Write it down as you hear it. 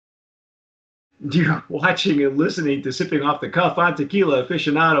You're watching and listening to Sipping Off the Cuff on Tequila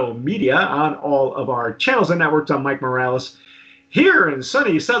Aficionado Media on all of our channels and networks. I'm Mike Morales. Here in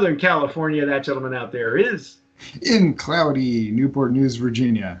sunny Southern California, that gentleman out there is... In cloudy Newport News,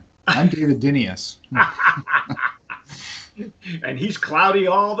 Virginia, I'm David Dinius. And he's cloudy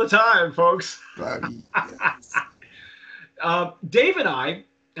all the time, folks. Cloudy, yes. Dave and I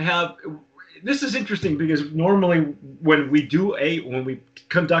have... This is interesting because normally when we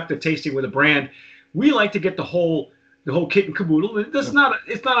conduct a tasting with a brand, we like to get the whole kit and caboodle. It's not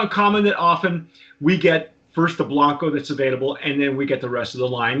uncommon that often we get first the Blanco that's available, and then we get the rest of the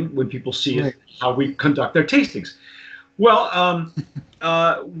line when people see it, how we conduct their tastings. Well,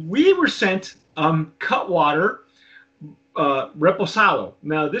 we were sent Cutwater Reposado.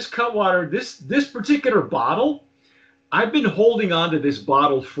 Now, this Cutwater, this particular bottle, I've been holding on to this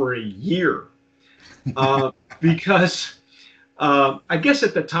bottle for a year because I guess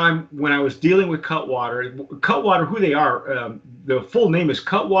at the time when I was dealing with Cutwater, who they are, the full name is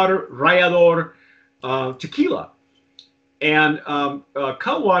Cutwater, Rayador, Tequila. And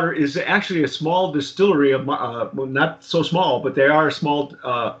Cutwater is actually a small distillery, well, not so small, but they are a small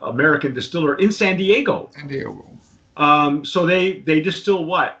American distiller in San Diego. San Diego. So they distill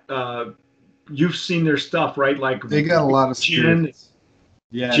what? You've seen their stuff, right? Like they got a lot of gin,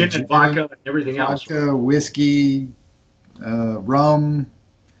 gin and vodka and everything else. Vodka, whiskey, rum,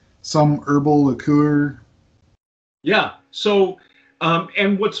 some herbal liqueur. Yeah. So,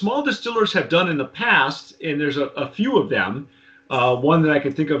 and what small distillers have done in the past, and there's a few of them, one that I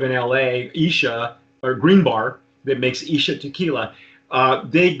can think of in LA, Isha, or Green Bar, that makes Isha tequila.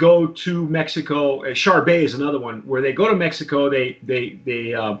 They go to Mexico. Charbet is another one where they go to Mexico. They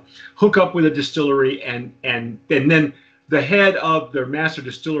hook up with a distillery, and then the head of their master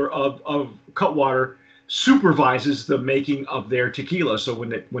distiller of Cutwater supervises the making of their tequila. So when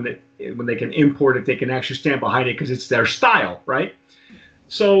they can import it, they can actually stand behind it because it's their style, right?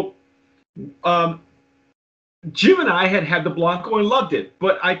 So Jim and I had the Blanco and loved it,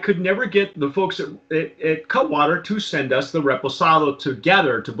 but I could never get the folks at Cutwater to send us the Reposado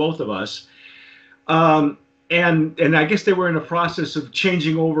together to both of us. And I guess they were in a process of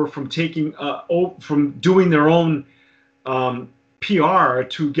changing over from from doing their own PR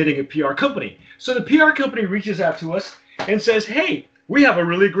to getting a PR company. So the PR company reaches out to us and says, "Hey, we have a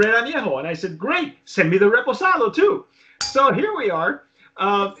really great añejo." And I said, "Great, send me the Reposado too." So here we are.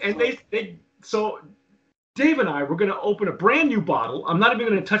 And so Dave and I were going to open a brand new bottle. I'm not even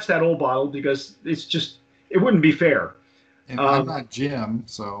going to touch that old bottle because it wouldn't be fair. And I'm not Jim,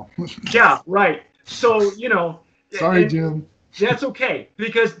 so. Yeah, right. So, Sorry, Jim. That's okay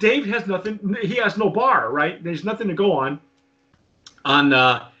because Dave has nothing. He has no bar, right? There's nothing to go on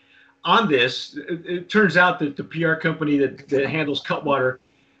this. It turns out that the PR company that handles Cutwater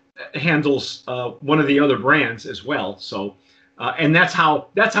handles one of the other brands as well. So. And that's how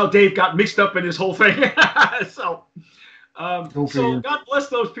Dave got mixed up in this whole thing. So God bless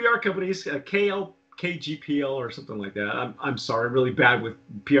those PR companies, KGPL or something like that. I'm sorry, I'm really bad with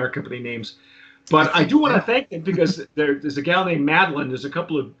PR company names, but I do want to thank them because there's a gal named Madeline. There's a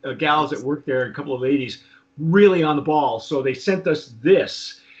couple of gals that work there, a couple of ladies, really on the ball. So they sent us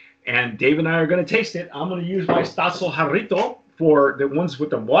this, and Dave and I are going to taste it. I'm going to use my Stazo Jarrito for the ones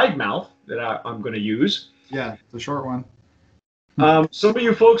with the wide mouth that I'm going to use. Yeah, the short one. Some of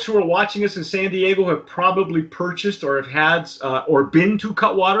you folks who are watching us in San Diego have probably purchased or have had or been to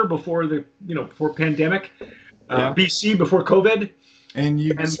Cutwater before before pandemic, BC, before COVID. And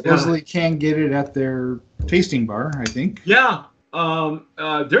you supposedly can get it at their tasting bar, I think. Yeah,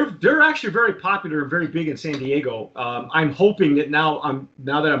 they're actually very popular and very big in San Diego. I'm hoping that now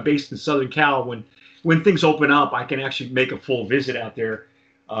that I'm based in Southern Cal, when things open up, I can actually make a full visit out there.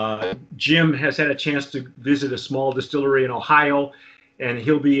 Jim has had a chance to visit a small distillery in Ohio, and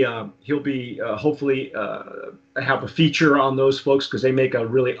he'll be hopefully have a feature on those folks because they make a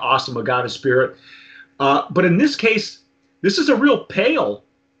really awesome agave spirit. But in this case, this is a real pale.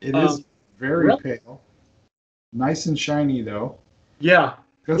 It is very pale, nice and shiny though. Yeah.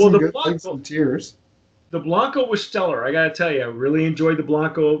 Got some good legs and tears. The Blanco was stellar. I got to tell you, I really enjoyed the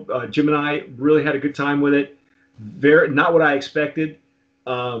Blanco. Jim and I really had a good time with it. Not what I expected.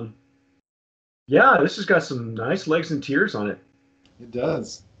 This has got some nice legs and tears on it. It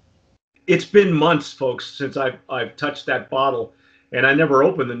does. It's been months, folks, since I've touched that bottle, and I never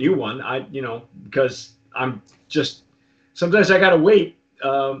opened the new one. Because I'm just sometimes I gotta wait.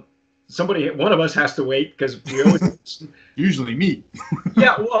 One of us has to wait because we always usually me.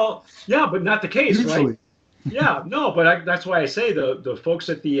 but not the case, usually. Right? Yeah, no, but that's why I say the folks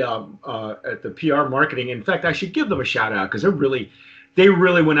at the PR marketing. In fact, I should give them a shout out because they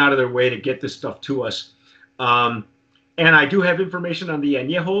really went out of their way to get this stuff to us. And I do have information on the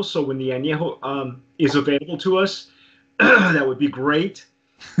añejo, so when the añejo is available to us, that would be great.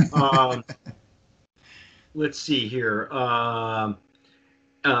 Let's see here.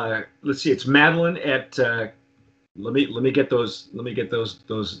 Let's see. It's Madeline at. Let me get those. Let me get those.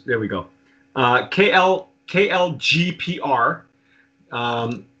 There we go. KLGPR.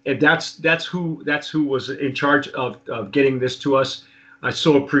 And that's who was in charge of getting this to us. I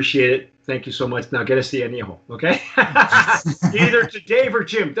so appreciate it. Thank you so much. Now get us the añejo, okay? Either to Dave or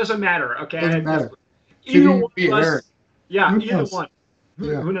Jim, doesn't matter, okay? Doesn't matter. Either one of us, yeah, Who either knows? one.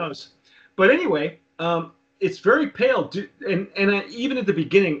 Yeah. Who knows? But anyway, it's very pale, and even at the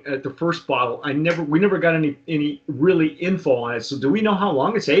beginning, at the first bottle, we never got any really info on it. So do we know how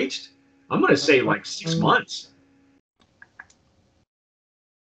long it's aged? I'm gonna say like 6 months.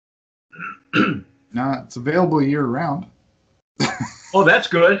 No, it's available year round. Oh, that's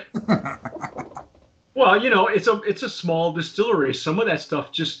good. Well, it's a small distillery. Some of that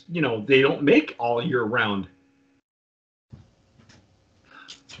stuff just, they don't make all year round.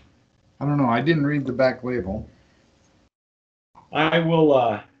 I don't know. I didn't read the back label. I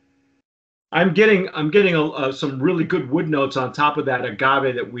will. I'm getting some really good wood notes on top of that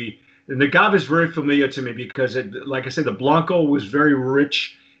agave and the agave is very familiar to me because like I said, the Blanco was very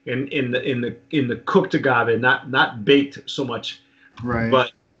rich in the cooked agave, not baked so much. Right.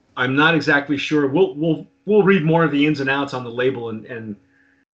 But I'm not exactly sure. We'll read more of the ins and outs on the label and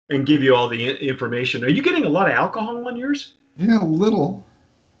give you all the information. Are you getting a lot of alcohol on yours? Yeah, a little.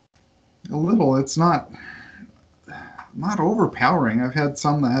 It's not overpowering. I've had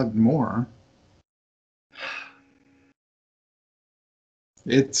some that had more.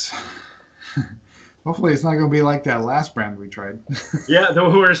 It's hopefully it's not going to be like that last brand we tried. Yeah, the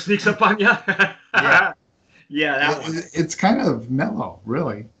who sneaks up on you. Yeah. Yeah, that one. It's kind of mellow,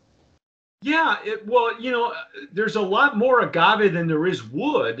 really. Yeah, there's a lot more agave than there is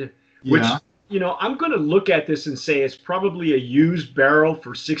wood, which, I'm going to look at this and say it's probably a used barrel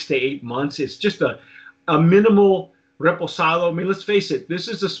for 6 to 8 months. It's just a minimal reposado. I mean, let's face it, this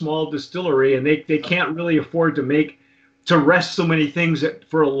is a small distillery, and they can't really afford to rest so many things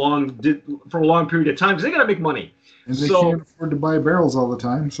for a long period of time because they got to make money. And they can't afford to buy barrels all the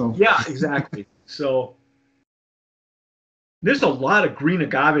time. So yeah, exactly. So there's a lot of green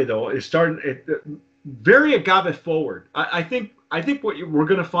agave though. It's starting very agave forward. I think what we're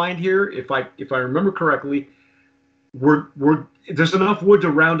going to find here, if I remember correctly, there's enough wood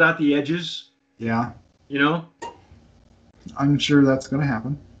to round out the edges. Yeah. I'm sure that's going to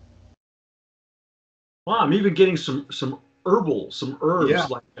happen. Well, I'm even getting some herbs, yeah,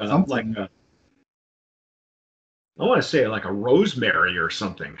 like I want to say like a rosemary or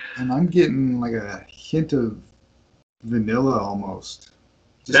something. And I'm getting like a hint of vanilla almost.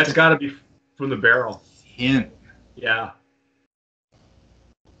 That's got to be from the barrel. Hint. Yeah.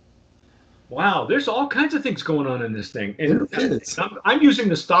 Wow, there's all kinds of things going on in this thing. And I'm using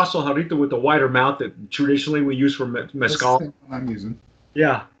the Stasso Jarrito with the wider mouth that traditionally we use for mezcal. That's the thing I'm using.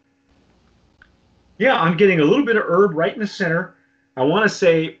 Yeah. Yeah, I'm getting a little bit of herb right in the center. I want to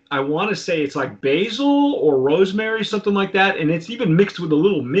say it's like basil or rosemary, something like that, and it's even mixed with a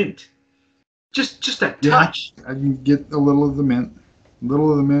little mint. Just a touch. I can get a little of the mint,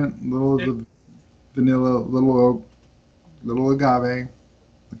 little of the vanilla, little oak, little agave.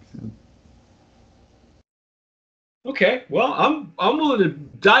 Okay, well, I'm willing to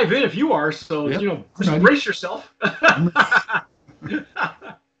dive in if you are. So just brace yourself.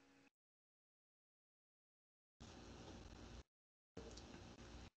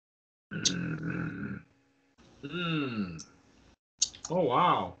 Oh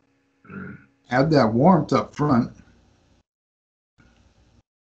wow! Add that warmth up front,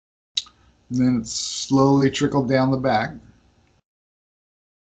 and then it's slowly trickled down the back.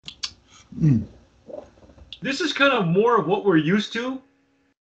 This is kind of more of what we're used to.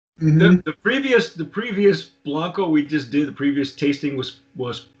 Mm-hmm. The previous Blanco we just did, the previous tasting was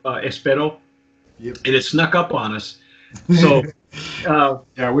Espero, yep. And it snuck up on us. So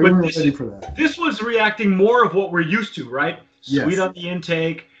yeah, we weren't ready for that. This one's reacting more of what we're used to, right? Yes. Sweet on the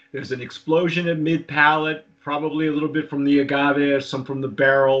intake. There's an explosion at mid palate, probably a little bit from the agave, some from the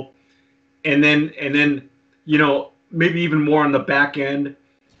barrel, and then maybe even more on the back end.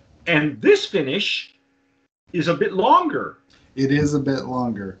 And this finish is a bit longer. It is a bit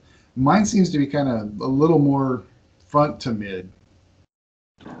longer. Mine seems to be kind of a little more front to mid.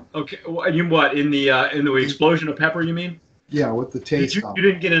 Okay, you what in the explosion of pepper? You mean? Yeah, with the taste. You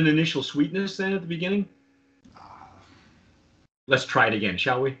didn't get an initial sweetness then at the beginning? Let's try it again,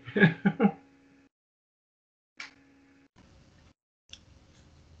 shall we?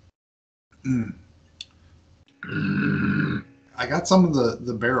 Mm. I got some of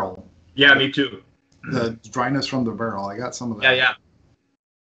the barrel. Yeah, me too. The dryness from the barrel. I got some of Yeah, that.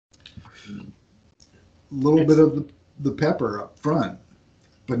 yeah. A little bit of the pepper up front,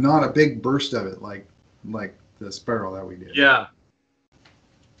 but not a big burst of it like the Sparrow that we did. Yeah.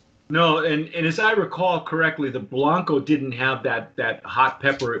 No, and as I recall correctly, the Blanco didn't have that hot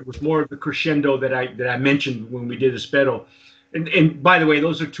pepper. It was more of the crescendo that I mentioned when we did the Sparrow. And by the way,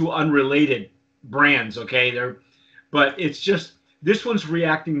 those are two unrelated brands, okay? But it's just this one's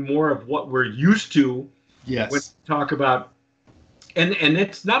reacting more of what we're used to when Yes. we talk about, and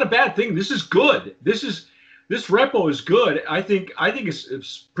it's not a bad thing. This is good. This Repo is good. I think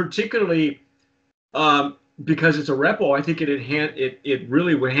it's particularly because it's a Repo. I think it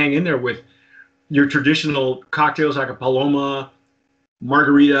really would hang in there with your traditional cocktails like a Paloma,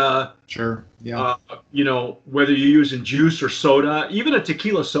 margarita. Sure. Yeah. Whether you're using juice or soda, even a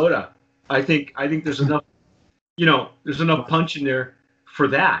tequila soda. I think there's enough. There's enough punch in there for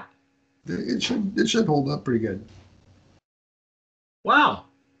that. It should hold up pretty good. Wow.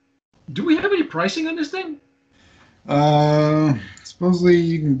 Do we have any pricing on this thing? Supposedly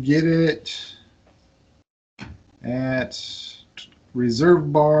you can get it at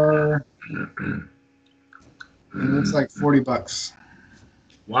Reserve Bar. It looks like $40.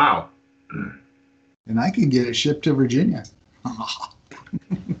 Wow. And I can get it shipped to Virginia.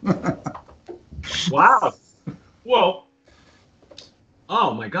 Wow. Well.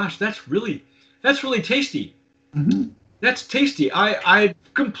 Oh my gosh, that's really tasty. Mm-hmm. That's tasty. I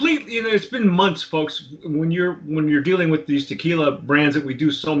completely. It's been months, folks. When you're dealing with these tequila brands that we do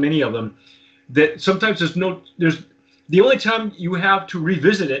so many of them, that sometimes there's the only time you have to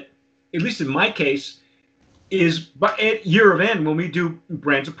revisit it, at least in my case, is at year of end when we do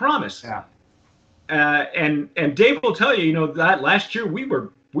Brands of Promise. Yeah. And Dave will tell you, that last year we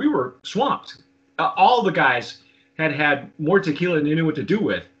were swamped. All the guys had more tequila than they knew what to do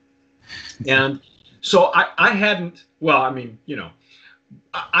with, and so I hadn't. Well,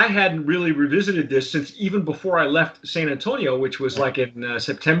 I hadn't really revisited this since even before I left San Antonio, which was like in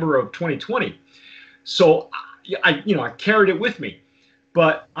September of 2020. So I carried it with me,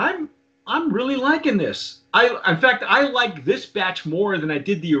 but I'm really liking this. In fact, I like this batch more than I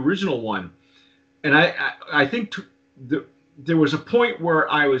did the original one, and I think there was a point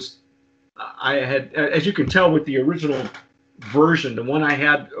where I had, as you can tell with the original version, the one I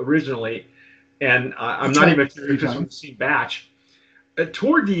had originally, and I'm not even sure if this was the same batch.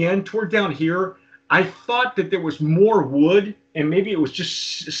 Toward the end, toward down here, I thought that there was more wood, and maybe it was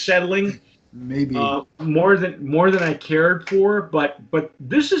just settling. Maybe more than I cared for, but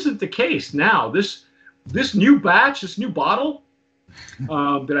this isn't the case now. This new batch, this new bottle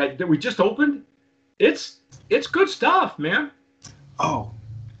that we just opened, it's good stuff, man. Oh,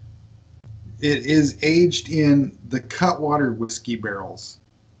 it is aged in the Cutwater whiskey barrels.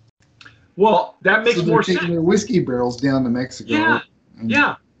 Well, that makes more sense. Taking their whiskey barrels down to Mexico.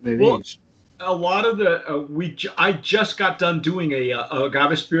 Yeah. Well, aged. A lot of I just got done doing a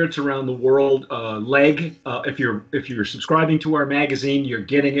agave spirits around the world leg. If you're subscribing to our magazine, you're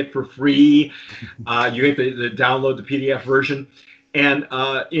getting it for free. You get the download the PDF version, and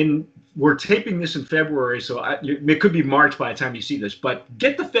we're taping this in February, so it could be March by the time you see this. But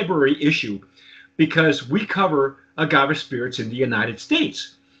get the February issue because we cover agave spirits in the United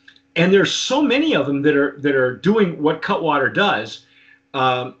States, and there's so many of them that are doing what Cutwater does.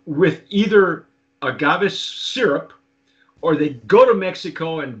 With either agave syrup, or they go to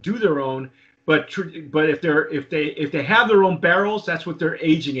Mexico and do their own. But if they have their own barrels, that's what they're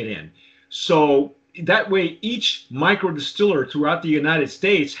aging it in. So that way, each micro distiller throughout the United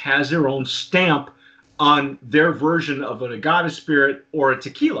States has their own stamp on their version of an agave spirit or a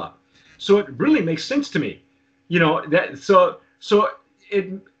tequila. So it really makes sense to me, that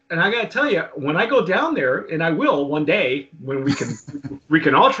And I gotta tell you, when I go down there, and I will one day when we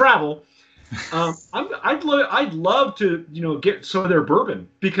can all travel, I'd love to get some of their bourbon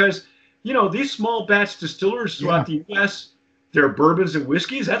because these small batch distillers throughout the U.S. their bourbons and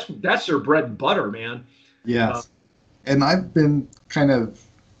whiskeys that's their bread and butter, man. Yes, and I've been kind of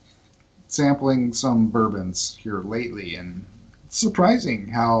sampling some bourbons here lately, and it's surprising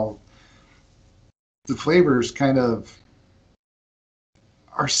how the flavors kind of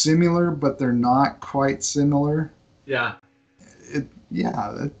are similar, but they're not quite similar. Yeah.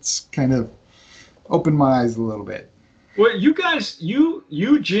 It's kind of opened my eyes a little bit. Well, you guys, you,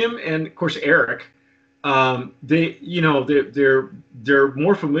 Jim, and of course Eric, they're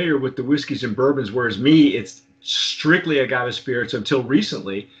more familiar with the whiskeys and bourbons, whereas me, it's strictly agave spirits until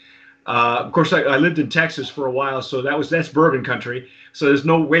recently. Of course, I lived in Texas for a while, so that's bourbon country. so there's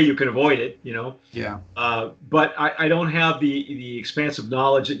no way you can avoid it, Yeah. But I don't have the expansive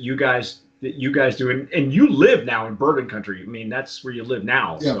knowledge that you guys do, and you live now in bourbon country. I mean, that's where you live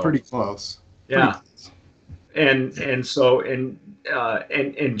now. Yeah, So pretty close. yeah, and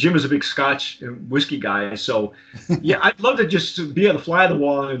Jim is a big Scotch and whiskey guy. So yeah, I'd love to just be on the fly of the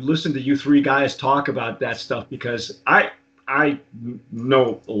wall and listen to you three guys talk about that stuff, because I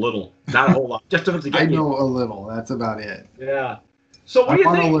know a little, not a whole lot, just enough to get I me. know a little. That's about it. Yeah. So what I do you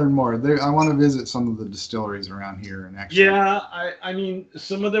want to think? learn more. I want to visit some of the distilleries around here and actually. Yeah, I mean,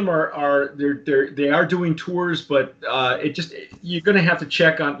 some of them they are doing tours, but it just, you're going to have to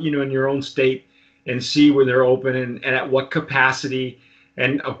check on, in your own state and see where they're open, and at what capacity,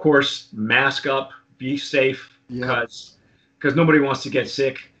 and of course mask up, be safe, Yeah. because nobody wants to get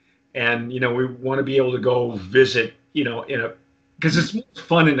sick, and we want to be able to go visit, because it's more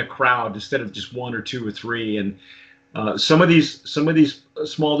fun in a crowd instead of just one or two or three. And some of these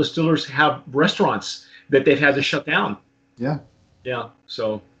small distillers have restaurants that they've had to shut down. Yeah. Yeah.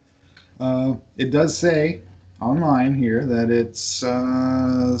 So It does say online here that it's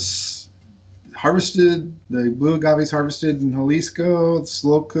harvested. The blue agave is harvested in Jalisco. It's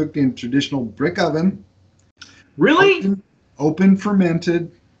slow cooked in traditional brick oven. really? Open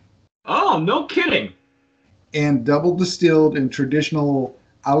fermented Oh, no kidding. and double distilled in traditional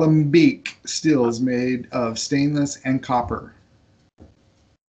alembic stills made of stainless and copper.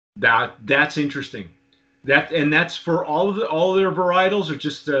 That's interesting. That's for all their varietals, or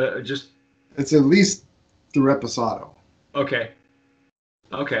just It's at least the Reposado. okay.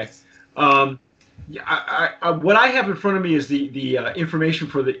 Okay. Yeah, what I have in front of me is the information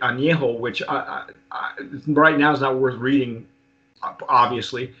for the añejo, which right now is not worth reading,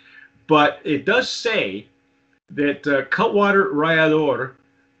 obviously, but it does say that Cutwater Rayador,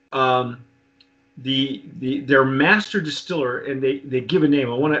 their master distiller, and they give a name.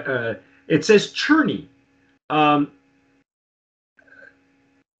 It says Cherney, and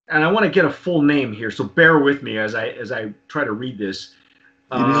I want to get a full name here, so bear with me as I try to read this.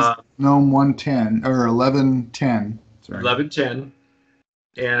 It is GNOME 110 or 1110. Sorry. 1110.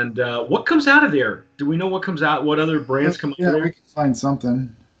 And what comes out of there? Do we know what comes out? What other brands come out of Yeah, there? we can find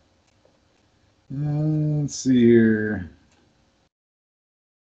something. Let's see here.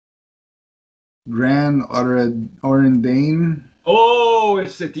 Grand Orendane. Oh,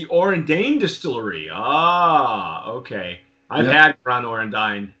 it's at the Orendane Distillery. Ah, okay. I've had Grand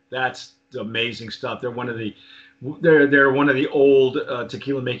Orendane. That's amazing stuff. They're one of the old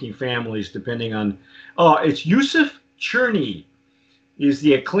tequila making families. Depending on, it's Yusuf Cherney is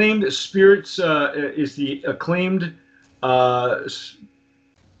the acclaimed spirits.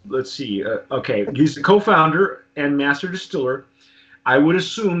 Let's see. Okay, he's the co-founder and master distiller. I would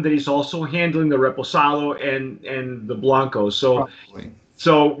assume that he's also handling the Reposado and the Blanco. So, Probably.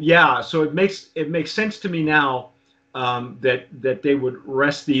 so yeah. So it makes sense to me now that they would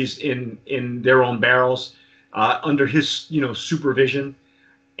rest these in their own barrels under his supervision,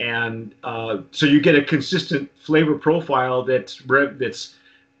 and so you get a consistent flavor profile that's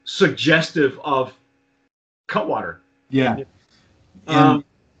suggestive of Cutwater. Yeah. And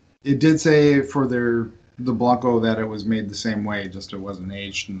it did say for the Blanco that it was made the same way, just it wasn't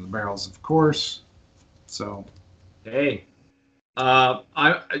aged in the barrels, of course. So. Hey, we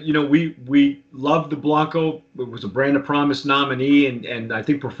loved the Blanco. It was a Brand of Promise nominee, and I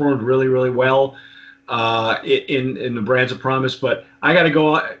think performed really, really well in the Brands of Promise. But I got to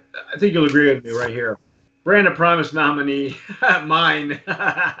go. I think you'll agree with me right here. Brand of Promise nominee, mine.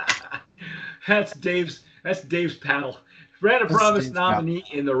 That's Dave's paddle. Brand of Promise nominee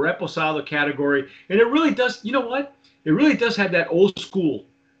in the Reposado category, and it really does. You know what? It really does have that old school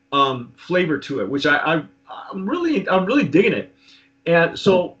flavor to it, which I'm really digging it. And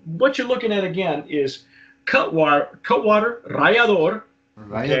so what you're looking at again is Cutwater Rayador.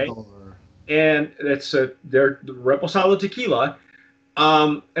 Okay? And that's their Reposado tequila.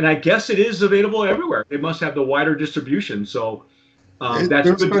 And I guess it is available everywhere. They must have the wider distribution. So that's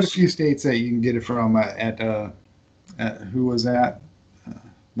there's quite a few states that you can get it from at who was that?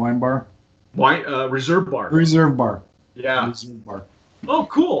 Wine bar? Reserve Bar. Reserve Bar. Yeah. Reserve Bar. Oh,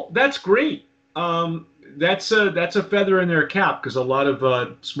 cool. That's great. That's a feather in their cap, because a lot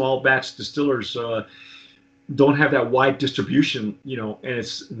of small batch distillers don't have that wide distribution, and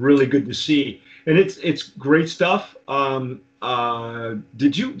it's really good to see. And it's great stuff.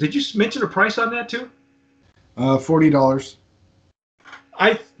 Did you mention a price on that too? $40.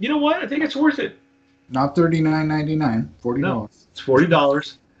 You know what? I think it's worth it. Not $39.99. $40. No, it's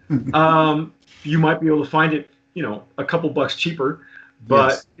 $40. You might be able to find it, a couple bucks cheaper,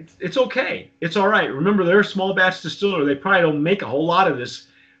 but it's okay. It's all right. Remember, they're a small batch distiller. They probably don't make a whole lot of this,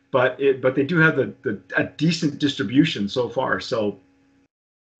 but they do have a decent distribution so far. So,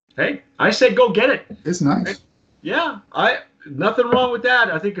 hey, I say go get it. It's nice. Yeah, nothing wrong with that.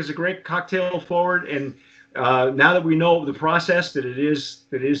 I think it's a great cocktail forward. And now that we know the process, that it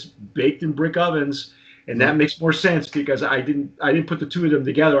is baked in brick ovens, and that makes more sense because I didn't put the two of them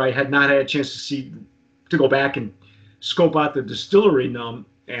together. I had not had a chance to go back and scope out the distillery and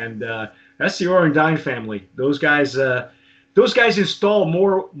that's the Orendine family. Those guys install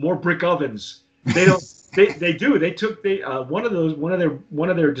more brick ovens. They don't. They do. They took one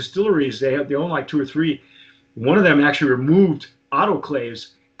of their distilleries. They own like 2 or 3. One of them actually removed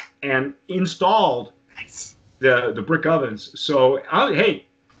autoclaves and installed the brick ovens. So hey,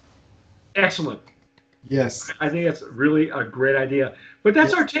 excellent. Yes. I think that's really a great idea. But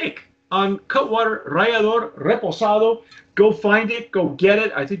that's our take on Cutwater Rayador Reposado. Go find it. Go get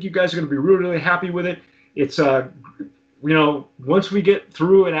it. I think you guys are going to be really, really happy with it. It's once we get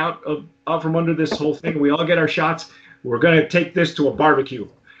through and out from under this whole thing, we all get our shots. We're going to take this to a barbecue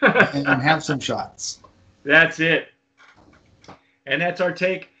and have some shots. That's it. And that's our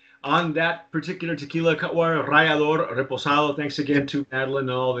take on that particular tequila, Cutwater Rayador Reposado. Thanks again to Madeline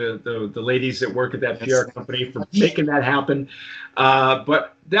and all the ladies that work at that PR company for making that happen.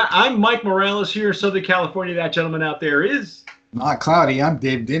 I'm Mike Morales here in Southern California. That gentleman out there is not Cloudy. I'm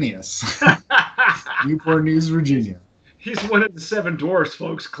Dave Dinius, Newport News, Virginia. He's one of the 7 dwarfs,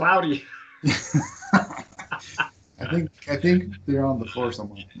 folks. Cloudy. I think they're on the floor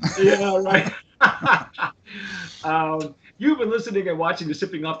somewhere. Yeah, right. You've been listening and watching the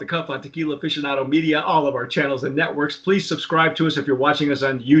Sipping Off the Cuff on Tequila Aficionado Media, all of our channels and networks. Please subscribe to us if you're watching us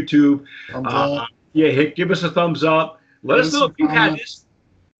on YouTube. Give us a thumbs up. Let us know if you've had this.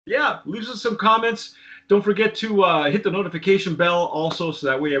 Yeah, leave us some comments. Don't forget to hit the notification bell also, so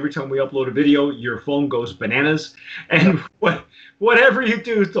that way every time we upload a video, your phone goes bananas. And whatever you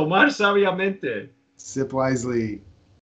do, tomar sabiamente. Sip wisely.